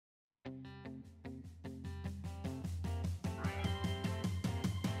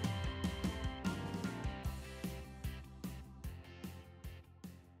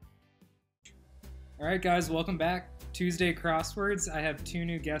Alright guys, welcome back. Tuesday Crosswords. I have two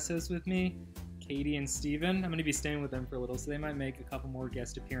new guesses with me, Catie and Steven. I'm going to be staying with them for a little, so they might make a couple more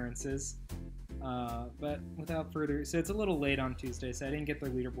guest appearances. But without further... So it's a little late on Tuesday, so I didn't get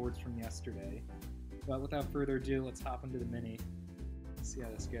the leaderboards from yesterday. But without further ado, let's hop into the mini. Let's see how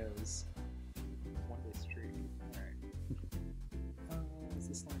this goes. One-day streak. Alright. Is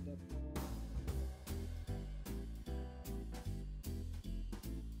this lined up?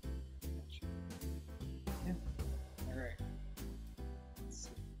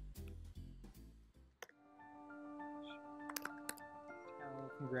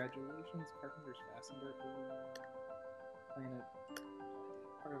 Congratulations, Carpenter's Fastener. Planet.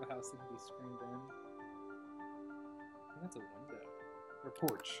 Part of a house that can be screened in. I think that's a window. Or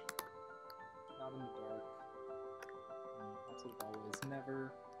porch. Not in the dark. Absolute always.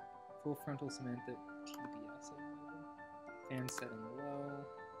 Never. Full frontal cement at TBS, I imagine. Fan setting low.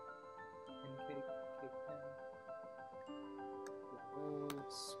 Pancake. Cake pan. Bravo.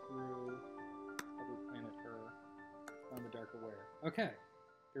 Screw. Public planet her. On the dark aware. Okay.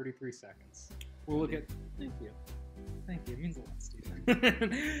 33 seconds. We'll look at... Thank you. Thank you. It means a lot,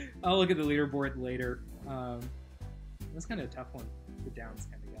 Steven. I'll look at the leaderboard later. That's kind of a tough one. The downs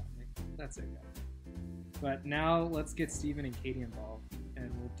kind of got me. That's okay. But now let's get Steven and Catie involved,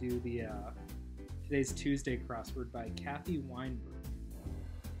 and we'll do the today's Tuesday crossword by Kathy Weinberg.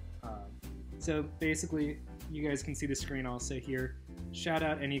 So basically, you guys can see the screen also here. Shout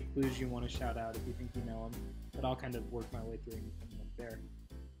out any clues you want to shout out if you think you know them, but I'll kind of work my way through anything up there.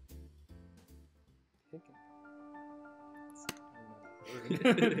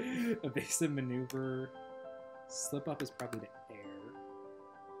 Evasive maneuver. Slip up is probably the air.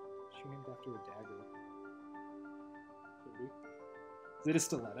 She named after a dagger. Is it a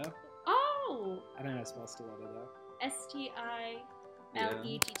stiletto? Oh! I don't know how to spell stiletto though. Stiletto. There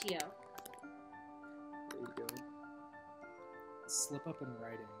you go. Slip up in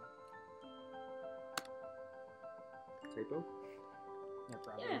writing. Typo? Yeah,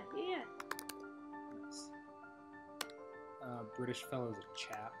 probably. Yeah. Nice. British fellow's a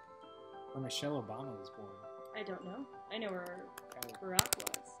chap. Where Michelle Obama was born. I don't know. I know where Barack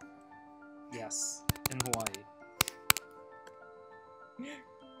was. Yes, in Hawaii.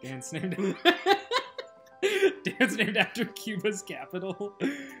 Dance named after Cuba's capital.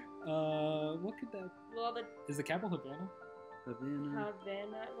 What could that... Well, Is the capital Havana?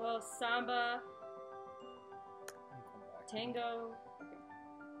 Havana. Well, samba. Tango.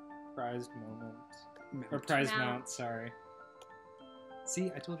 Prized moment. Or prized mount, sorry.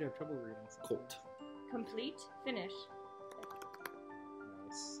 See, I told you I have trouble reading something. Colt. Complete. Finish.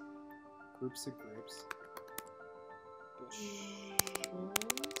 Nice. Groups of grapes. Bushels?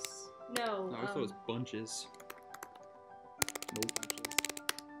 No. No, I thought it was bunches. Nope.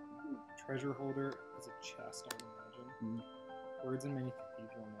 Treasure holder is a chest, I would imagine. Words in many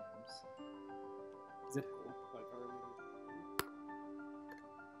cathedral names. Is it hope? Like Our Lady?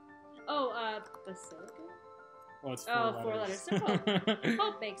 Oh, basilica? Well, it's four letters. So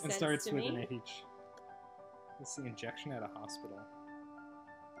hope makes sense It starts to with me. an H. Let's see, injection at a hospital.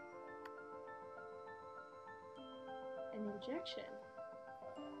 An injection.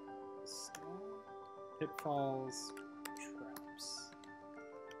 Pitfalls, traps.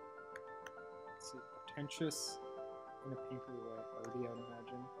 Let's see, pretentious in a paper way. Already, I would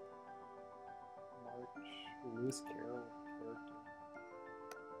imagine. March, Lewis Carroll character.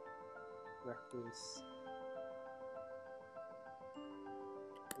 Reckless.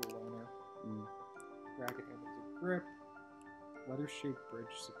 Loner. Racket handles a grip. Leather-shaped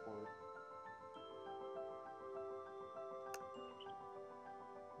bridge support.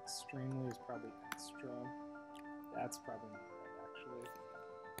 Extremely is probably extra. That's probably not right, actually.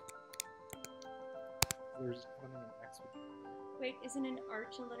 There's something an X would be. Wait, isn't an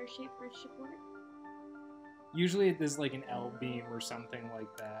arch a letter-shaped bridge support? Usually there's like an L beam or something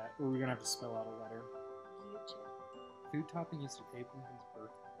like that. Or we're gonna have to spell out a letter. Food topping used to Abraham's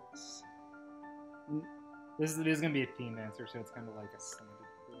birthplace. This is gonna be a theme answer, so it's kind of like a slanted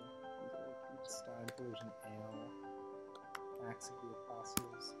clue. Stein version ale. Acts of the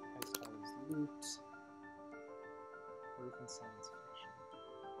Apostles. Highest title is Loot. Earth and science fiction.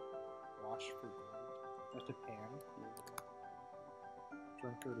 Wash for gold. Left a pan.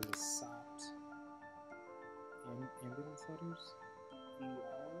 Drunkard is a sot. Ambulance letters?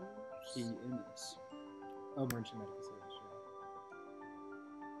 EMS. Oh, emergency medical service,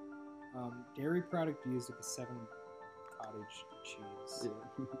 yeah. Dairy product used at the 7 cottage cheese. Yeah.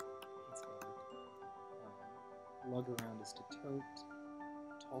 That's hard. Lug around is to tote.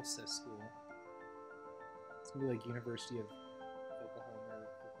 Tulsa School. It's gonna be like University of Oklahoma or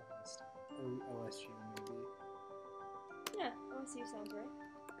Oklahoma State. OSU maybe. Yeah, OSU sounds right.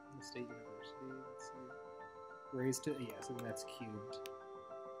 The State University. Let's see. Raised to so then that's cubed.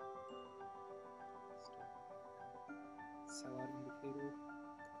 Sellout indicator.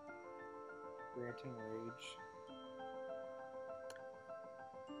 Granting wage.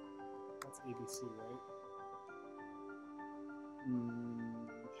 That's ABC, right?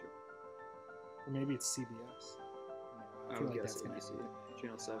 Sure. Or maybe it's CBS. No, I feel would like guess that's gonna ABC. end in A,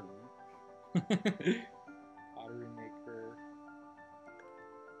 Channel 7. Pottery Maker.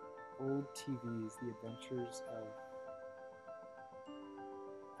 Old TVs, The Adventures of...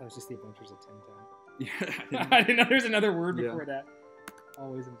 That was just The Adventures of Tintin. Yeah. I didn't know there's another word Yeah. before that.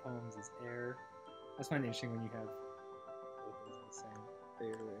 Always in poems is air. That's find it interesting when you have both those the same.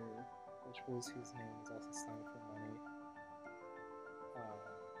 Air. Vegetables whose name is also slang for money.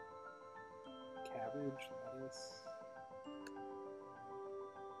 Cabbage, lettuce.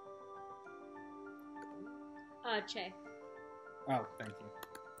 Che. Oh, thank you.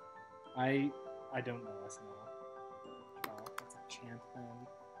 I don't know SNL. Oh, that's a chant then.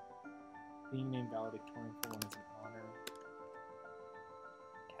 Being named valedictorian for one is an honor.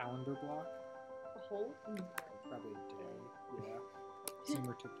 Calendar block? A hole? Probably a day. Yeah.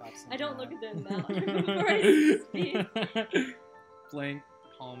 Zoomer TikTok. I don't look at them now before I speak. Blank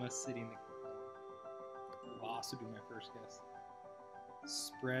Palma sitting the loss would be my first guess.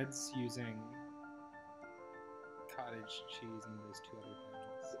 Spreads using cottage cheese and those two other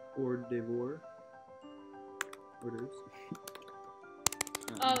things. Hors d'oeuvre. Hors d'oeuvres.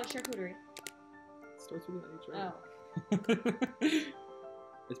 Oh, charcuterie. Starts with an H, right? Oh.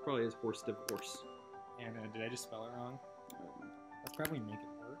 It's probably his horse divorce. And did I just spell it wrong? That's probably make it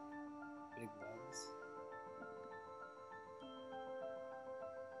work. Big legs.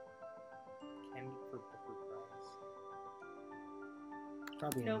 Candy for Booker Prize.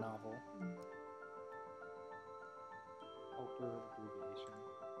 Probably Nope. a novel. Helper abbreviation.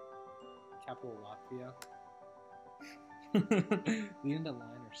 Capital Latvia. Lead into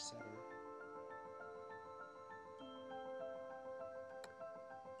line or setter.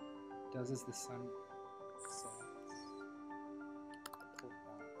 Does as the sun sets.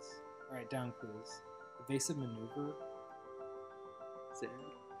 Alright, down clues. Evasive maneuver. Zag.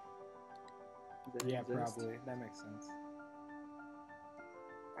 Yeah, Zest? probably. That makes sense.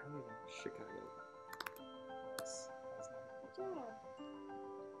 I don't even. Chicago. That's not Good job.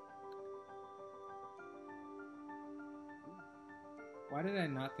 Why did I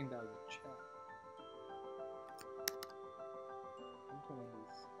not think that was a check?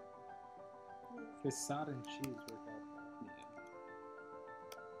 Because sod and cheese work out there.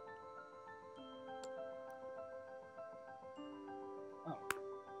 Yeah. Oh.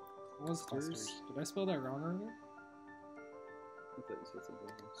 Clusters. Did I spell that wrong earlier? I thought you said something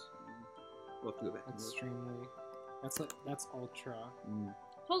else. We'll have to go back and look. Extremely. That's ultra.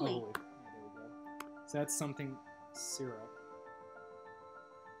 Holy. Oh, wait. Yeah, there we go. So that's something syrup.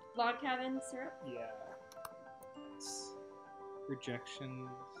 Log cabin syrup. Yeah. Nice. Rejections.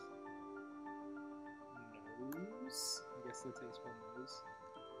 Nose. I guess that's how you spell nose.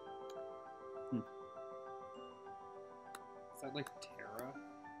 Is that like Terra?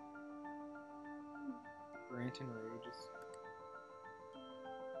 Rant and Rage.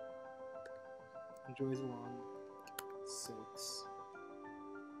 Enjoys along. Silks.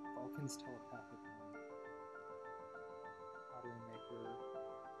 Vulcan's telepathic one. Pottery Maker.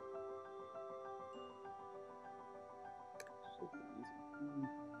 So easy.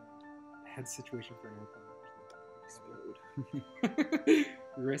 Bad situation for an Explode.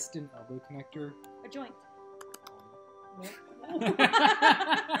 Wrist and elbow connector. A joint. What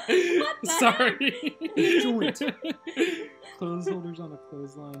the Sorry. Joint. Clothes holders on a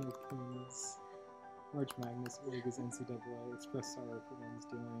clothesline with pins. March Magnus Orga's NCAA. Express sorrow for one's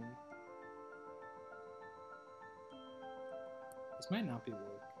doing. This might not be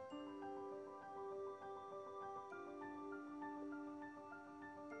work.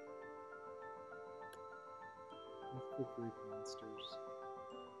 Mythical Greek monsters.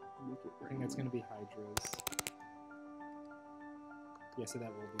 Make it I think that's going to be Hydras. Yeah, so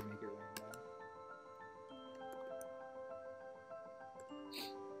that will be Make It Rain then.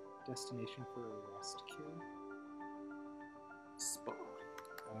 Destination for a rest cure? Spa.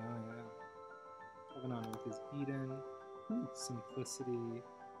 Oh, yeah. Heaven on Earth is Eden. Simplicity.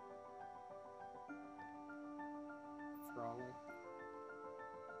 Frolic.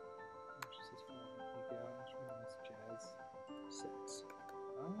 Which is Frolic Ego. Which one is Jazz? Sex.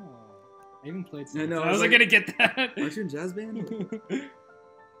 Oh. I even played I know, I I was wasn't like- gonna get that. Aren't you in jazz band? Is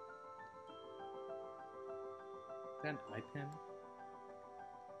that an eye pen?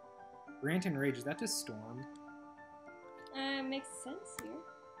 Rant and Rage, is that just Storm? Makes sense here.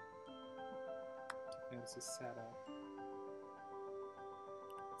 Yeah, this is set up.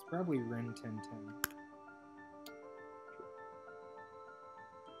 It's probably Rin Tin Tin.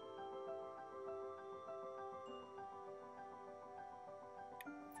 I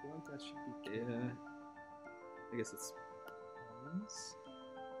feel like that should be Yeah. I guess it's. Ones.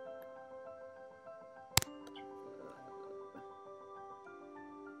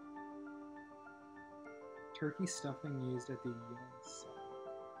 Turkey stuffing used at the Yuan Song.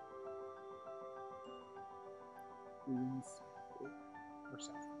 Or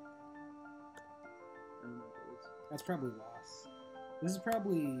South. I don't know what that is. That's probably loss. This is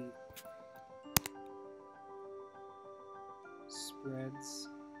probably spreads.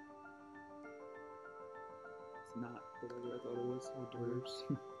 It's not the way I thought it was. Hors d'oeuvres.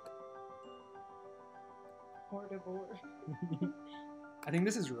 Hors d'oeuvre. I think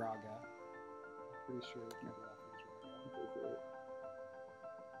this is Raga. I'm pretty sure Kabalaki is Raga. Go for it.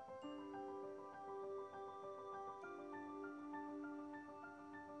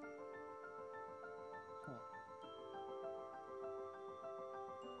 Huh.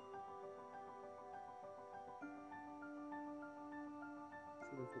 So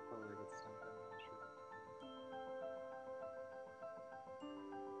this will probably get stumped, I'm not sure.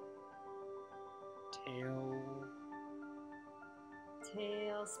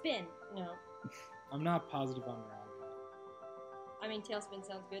 Tailspin. No. I'm not positive on Raga. I mean, tailspin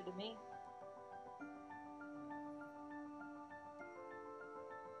sounds good to me.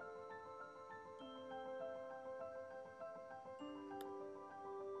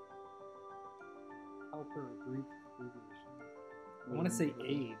 Helper, Greek abbreviation. I want to say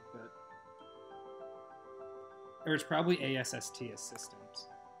aid, but. Or it's probably ASST, assistant.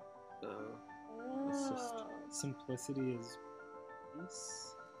 Assist. Oh. Simplicity is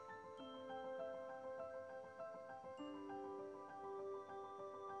peace.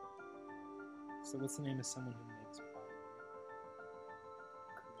 So what's the name of someone who makes pottery?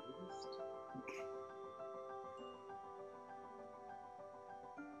 Creatist? Okay,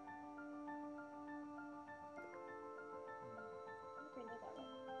 know that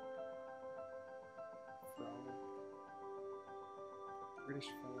one. Frolic. British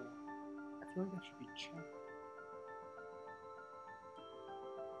fellow. I feel like that should be Chuck.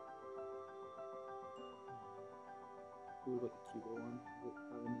 What about the Cuba one? Is it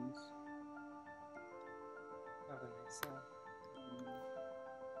Havanese? Vanessa.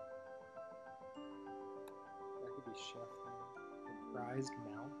 That could be chef name. The prized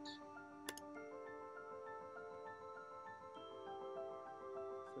mount.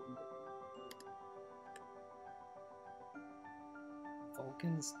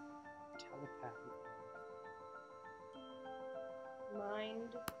 Vulcan's telepathic.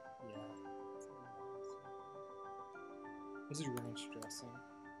 Mind. Yeah. This is ranch dressing.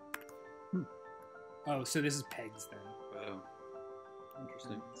 Oh, so this is pegs then. Oh.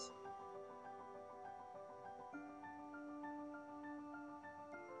 Interesting.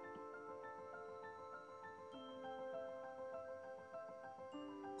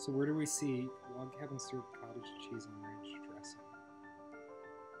 So where do we see log cabin served cottage cheese and ranch dressing?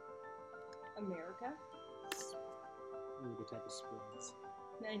 America. Ooh, the type of spreads.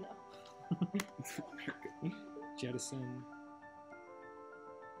 I know. Jettison.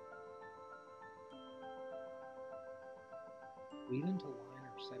 Lead into line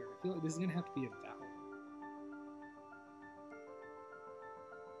or setter. I feel like this is gonna have to be a vowel.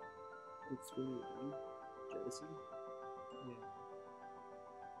 It's really dumb. Jettison? Yeah.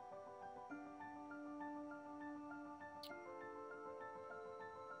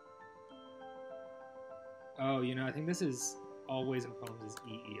 Oh, you know, I think this is always in poems is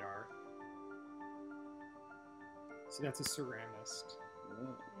EER. So that's a ceramist.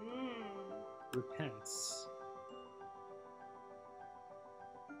 Oh. Repents.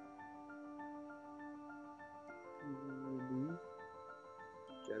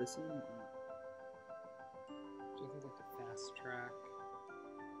 Jettison? Justin's like the fast track.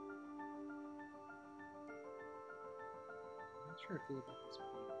 I'm not sure I feel about this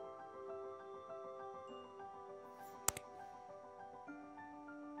beat.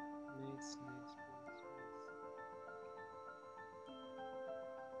 Mace, mace, mace,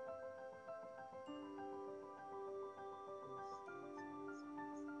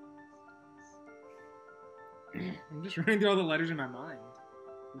 mace. I'm just running through all the letters in my mind.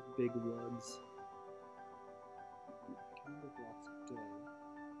 Big lugs. Kind of lots of dough.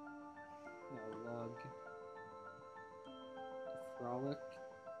 Yeah, lug. Frolic.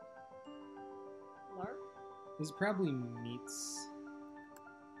 Lark. This probably meets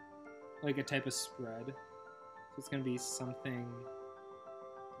like a type of spread. So it's gonna be something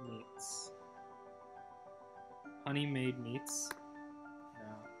meats. Honey made meats.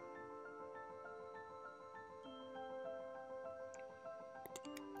 No.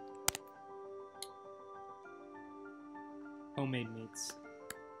 Homemade meats.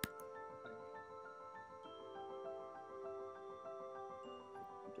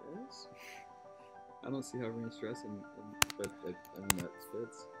 I guess. I don't see how we're gonna stress but I mean that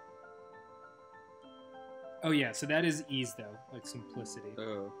fits. Oh yeah, so that is ease though, like simplicity.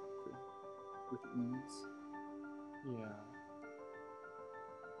 Oh, with ease. Yeah.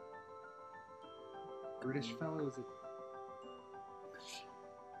 British fellow is a.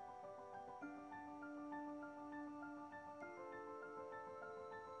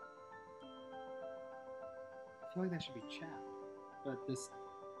 I feel like that should be chap, but this.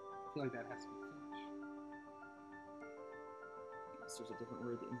 I feel like that has to be Finnish. I guess there's a different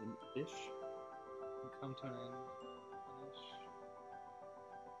word that ends in ish. And come to an end. Finnish.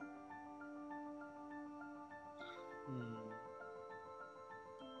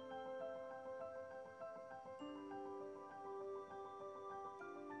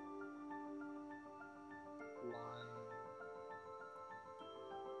 Line.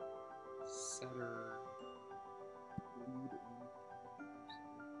 Setter. Lead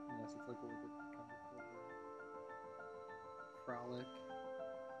Yes, it's like a little bit kind of frolic.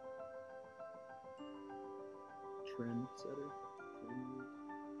 trend setter. Trend.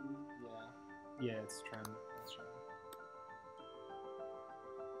 Yeah. Yeah, it's trend. That's right.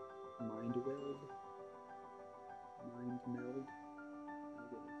 Mind weld. Mind meld. I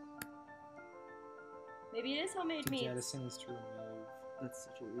guess. Maybe it is homemade To meats. jettison is to remove. That's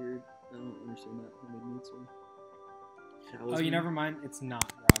such a weird. I don't understand that homemade meats one. Oh, you never mind. It's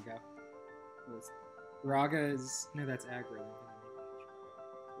not Raga. Raga is no, that's aggro.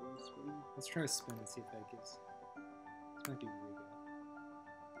 Let's try a spin and see if that gives. This might do Riga.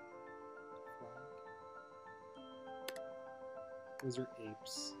 Those are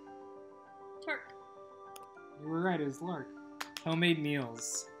apes. Turk. You were right. It was lark. Homemade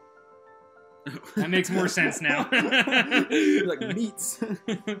meals. That makes more sense now. Like meats.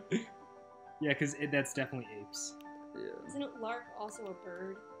 Yeah, because that's definitely apes. Yeah. Isn't it lark also a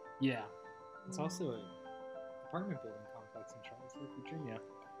bird? Yeah. It's also an apartment building complex in Charlottesville, Virginia.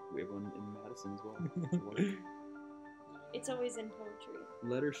 We have one in Madison as well. What? It's always in poetry.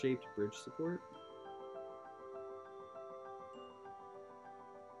 Letter-shaped bridge support.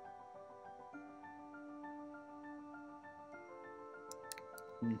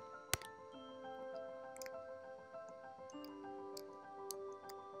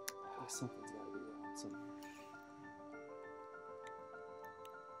 Oh, something's gotta be wrong somewhere.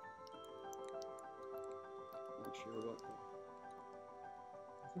 Not sure what.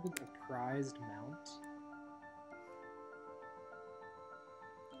 It's like a prized mount.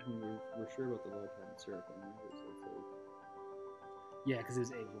 I mean, we're sure about the log cabin syrup on here, so it's like. Yeah, because it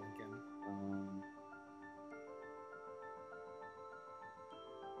was Abe Lincoln.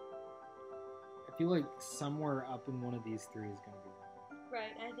 I feel like somewhere up in one of these three is going to be wrong.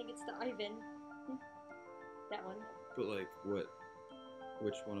 Right, I think it's the Ivan. That one. But like, what?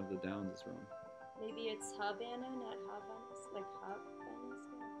 Which one of the downs is wrong? Maybe it's Havana, not Havanas. Like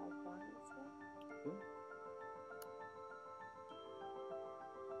Havaniska, Havaniska. Yeah.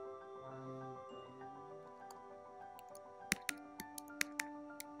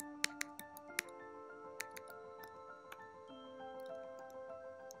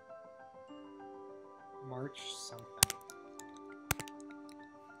 March something.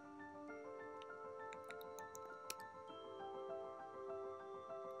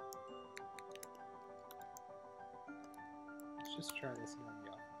 Let's just try this one on the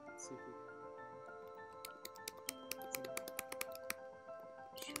alphabet. See if we get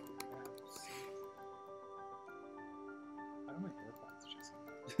anything. How do my AirPods just?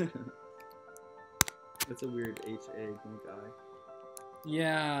 That's a weird H-A blink eye.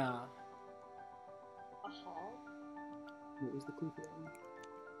 Yeah. A hall? What was the clue for that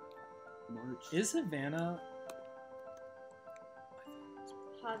one? March. Is Havana?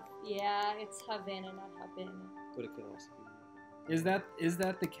 Yeah, it's Havana, not Havana. But it could also be. Is that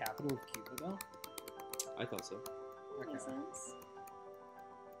the capital of Cuba though? I thought so. Okay. Makes sense.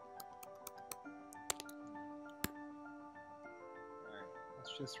 Alright,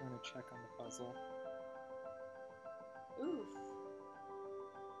 let's just run a check on the puzzle. Oof.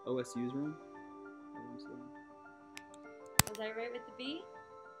 OSU's wrong? I don't understand. Was I right with the B?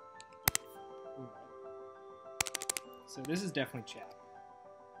 Alright. So this is definitely chat.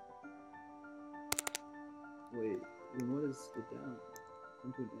 Wait, then what is the down?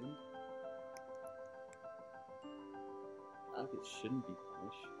 Come to an end? like it shouldn't be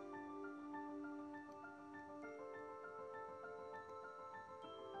punished.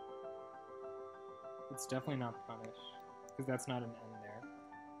 It's definitely not punish, because that's not an N there.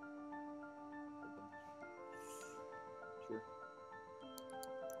 Sure.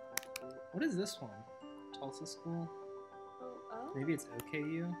 What is this one? Tulsa School? Oh. Maybe it's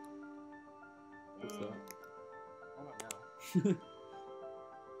OKU? What's that? I don't know.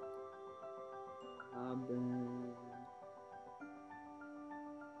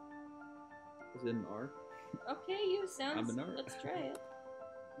 Is it an R? Okay, you sounds. Habanero. Let's try it.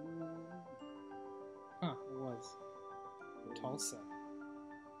 Huh, it was. Tulsa.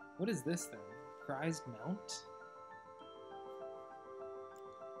 What is this then? Prized Mount?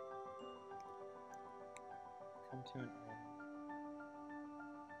 Come to an end.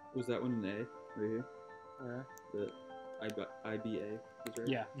 Was that one an A right here? Where? The IBA is right?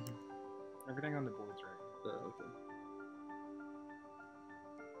 Yeah. Everything on the board's right. Okay.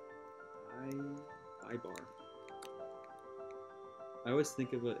 I-bar. I always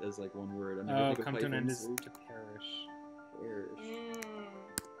think of it as like one word. I never think of come to an end is hyphens. to perish. Perish.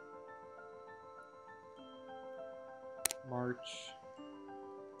 March.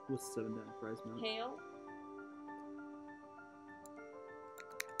 What's 7 down? Prize mount. Hail.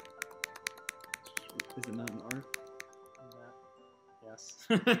 Is it not an R? Yes.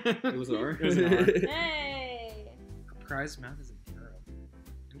 It was an R? It was an R. Hey! A prized mount is an arrow.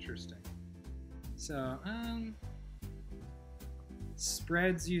 Interesting. So,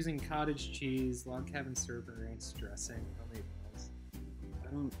 spreads using cottage cheese, log cabin syrup, and ranch dressing. Homemade meals.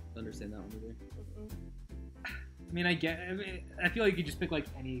 I don't understand that one either. I mean, I feel like you just pick like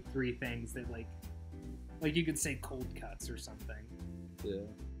any three things that like you could say cold cuts or something. Yeah.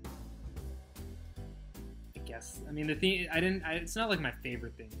 I guess. I mean, the theme. It's not like my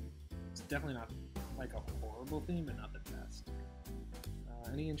favorite theme. It's definitely not like a horrible theme, but not the best.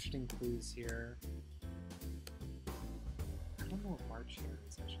 Any interesting clues here? I don't know what March here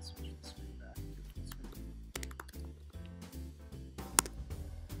is. I should switch the screen back to full screen.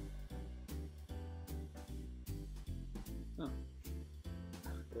 Oh.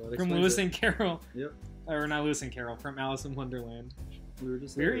 Well, that From explains Lewis it. and Carroll. Yep. Or not Lewis and Carroll. From Alice in Wonderland. We were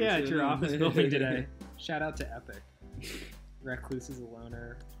just We're there, at so- your office building today. Shout out to Epic. Recluse is a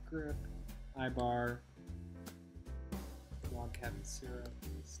loner. Grip. Ibar. Log cabin syrup.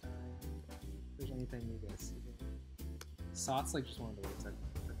 Stein. If there's anything you guys see here. Sots like just one of the words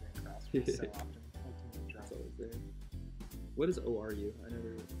I've heard in Crossword so often. Ultimately drunk. That's always there. What is ORU? I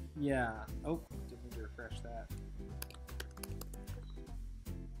never. Yeah. Oh, didn't need to refresh that.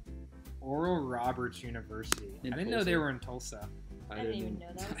 Oral Roberts University. In I didn't know Tulsa? they were in Tulsa. I didn't even know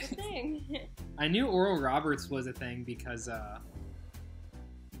that was a thing. I knew Oral Roberts was a thing because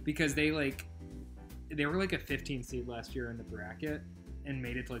they were like a 15 seed last year in the bracket and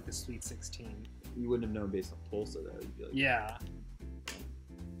made it to like the Sweet 16. You wouldn't have known based on Tulsa though. You'd be like, Yeah.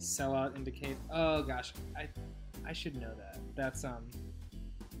 Sellout indicate. Oh gosh, I should know that. That's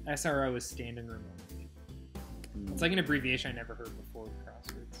SRO is standing room only. It's like an abbreviation I never heard before with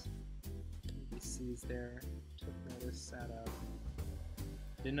Crosswords. ABC's there. Took notice. Sat up.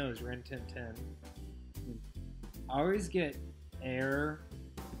 Didn't know it was Ren 1010. I always get air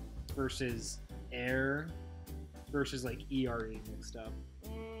versus like ERE mixed up.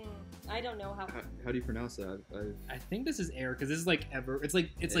 I don't know how. How do you pronounce that? I think this is air because this is like it's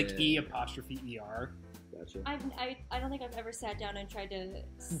like E apostrophe ER. Gotcha. I don't think I've ever sat down and tried to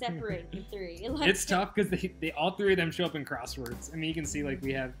separate the three. Like, It's tough because they all three of them show up in Crosswords. I mean, you can see like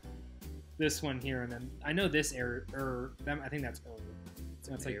we have this one here, and then I know this air I think that's O.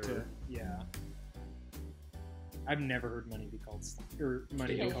 So it's like Error. yeah. I've never heard money be called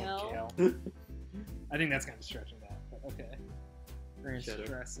money be called Kale. kale. I think that's kind of stretching that, but okay. Ranch Shadow.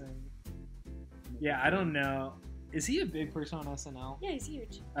 dressing. Yeah, I don't know. Is he a big person on SNL? Yeah, he's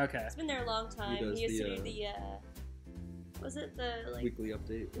huge. Okay. He's been there a long time. does He used to the, do the was it the like Weekly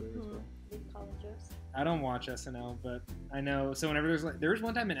update, whatever it's called. big college jokes? I don't watch SNL, but I know. So whenever there was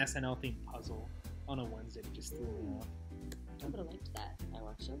one time an SNL themed puzzle on a Wednesday that just threw me off. I would have liked that. I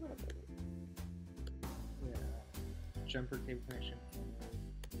watched a little bit. Yeah. Jumper cable connection.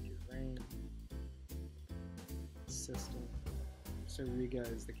 Make it rain. System. So Riga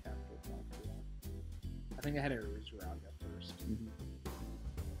is the capital block for that. I think I had Raga first.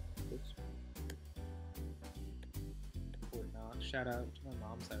 Oops. Fort Knox. Shout out to my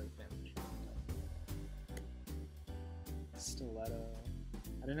mom's side of the family. Stiletto.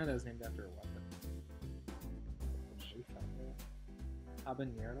 I didn't know that was named after a weapon.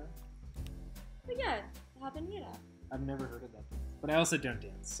 Habanera? But yeah, habanera. I've never heard of that. But I also don't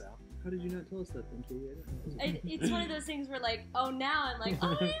dance, so. How did you not tell us that then, Katie? I didn't know. It's one of those things where, like, oh, now I'm like,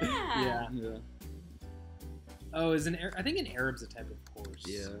 oh, yeah. Yeah. Oh, I think an Arab's a type of horse.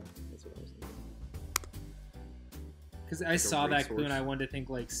 Yeah, that's what I was thinking. Because I a saw that clue racehorse. and I wanted to think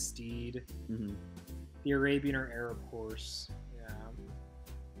like steed, Mm-hmm. the Arabian or Arab horse. Yeah.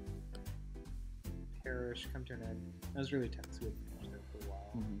 Perish, come to an end. That was really tense. We had finished there for a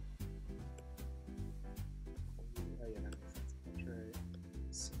while. Mm-hmm. Oh yeah, that makes sense. That's right.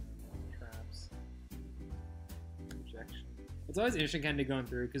 Traps. Projection. It's always interesting kind of going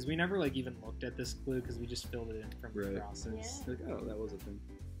through because we never like even looked at this clue because we just filled it in from the Right. process. Yeah. Like, oh, that was a thing.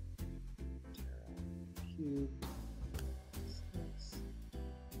 Cube. Six.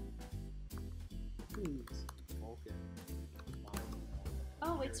 Please. Vulcan.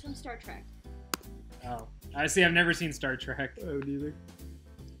 Oh, it's from Star Trek. Oh. I see, I've never seen Star Trek. Oh, neither.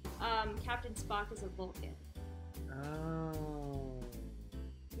 Captain Spock is a Vulcan. Oh.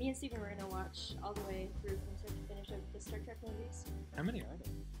 Me and Steven were gonna watch all the way through from start to finish of the Star Trek movies. How many are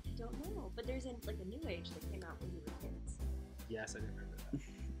there? I don't know, but there's like a new age that came out when we were kids. Yes, I do remember that.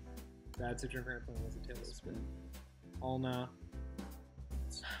 That's a different airplane was a tailspin. Ulna.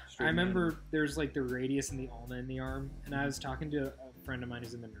 I remember there's like the radius and the ulna in the arm, and I was talking to a friend of mine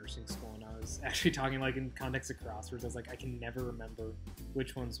who's in the nursing school, and I was actually talking like in context of crosswords. I was like, I can never remember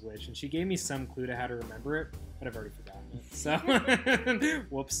which one's which, and she gave me some clue to how to remember it, but I've already forgotten it. So,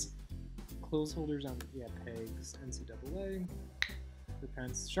 whoops. Clothes holders on pegs. NCAA. The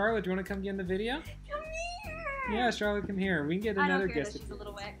pens. Charlotte, do you want to come get in the video? Come here! Yeah, Charlotte, come here. We can get I another don't care guest. that she's a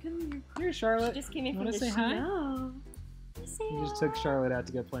little wet. Come here. Here, Charlotte. She just came in from Wanna the say hi? snow. Say We just hi. took Charlotte out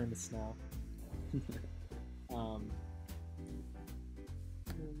to go play in the snow.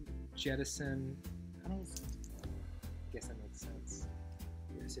 Jettison. I don't guess that makes sense.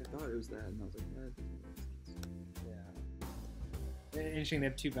 Yeah, see, I thought it was that, and I was like, Yeah. Interesting, they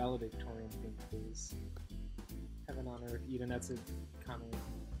have two valedictorian themed clues. Heaven on Earth, Eden, that's a common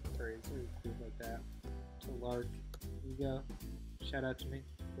phrase or clue like that. To Lark, there you go. Shout out to me.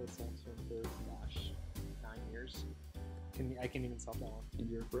 Played saxophone for, gosh, 9 years. I can't even solve that one. and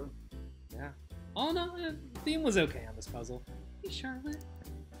you're a pro. Yeah. Oh no, the theme was okay on this puzzle. Hey, Charlotte.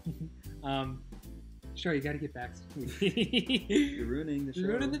 Sure, you gotta get back to me. You're ruining the show. You're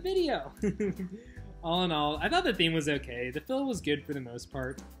ruining the video. All in all, I thought the theme was okay. The fill was good for the most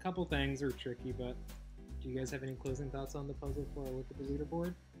part. A couple things were tricky, but do you guys have any closing thoughts on the puzzle before I look at the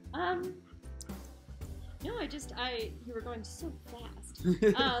leaderboard? No, you were going so fast.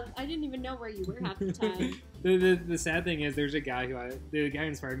 I didn't even know where you were half the time. The sad thing is, there's a guy the guy who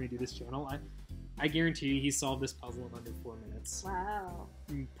inspired me to do this channel. I guarantee you he solved this puzzle in under 4 minutes. Wow.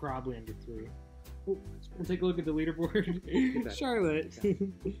 Probably under 3. Oh, we'll take a look at the leaderboard. back. Charlotte.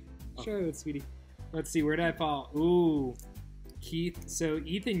 Charlotte, sweetie. Let's see, where did I fall? Ooh. Keith. So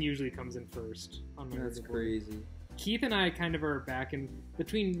Ethan usually comes in first on my That's leaderboard. crazy. Keith and I kind of are back in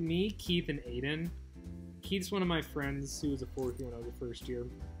between me, Keith, and Aiden. Keith's one of my friends who was a fourth year when I was a first year,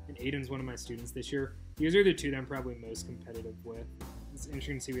 and Aiden's one of my students this year. These are the two that I'm probably most competitive with. It's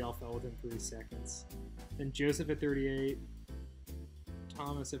interesting to see we all fell within 3 seconds. Then Joseph at 38,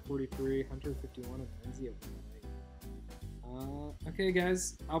 Thomas at 43, Hunter at 51, and Lindsay at 108. Okay,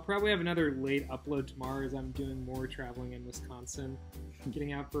 guys, I'll probably have another late upload tomorrow as I'm doing more traveling in Wisconsin,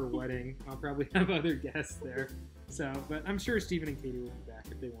 getting out for a wedding. I'll probably have other guests there. So, but I'm sure Steven and Catie will be back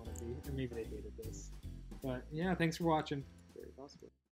if they want to be, or maybe they hated this. But yeah, thanks for watching. Very possible.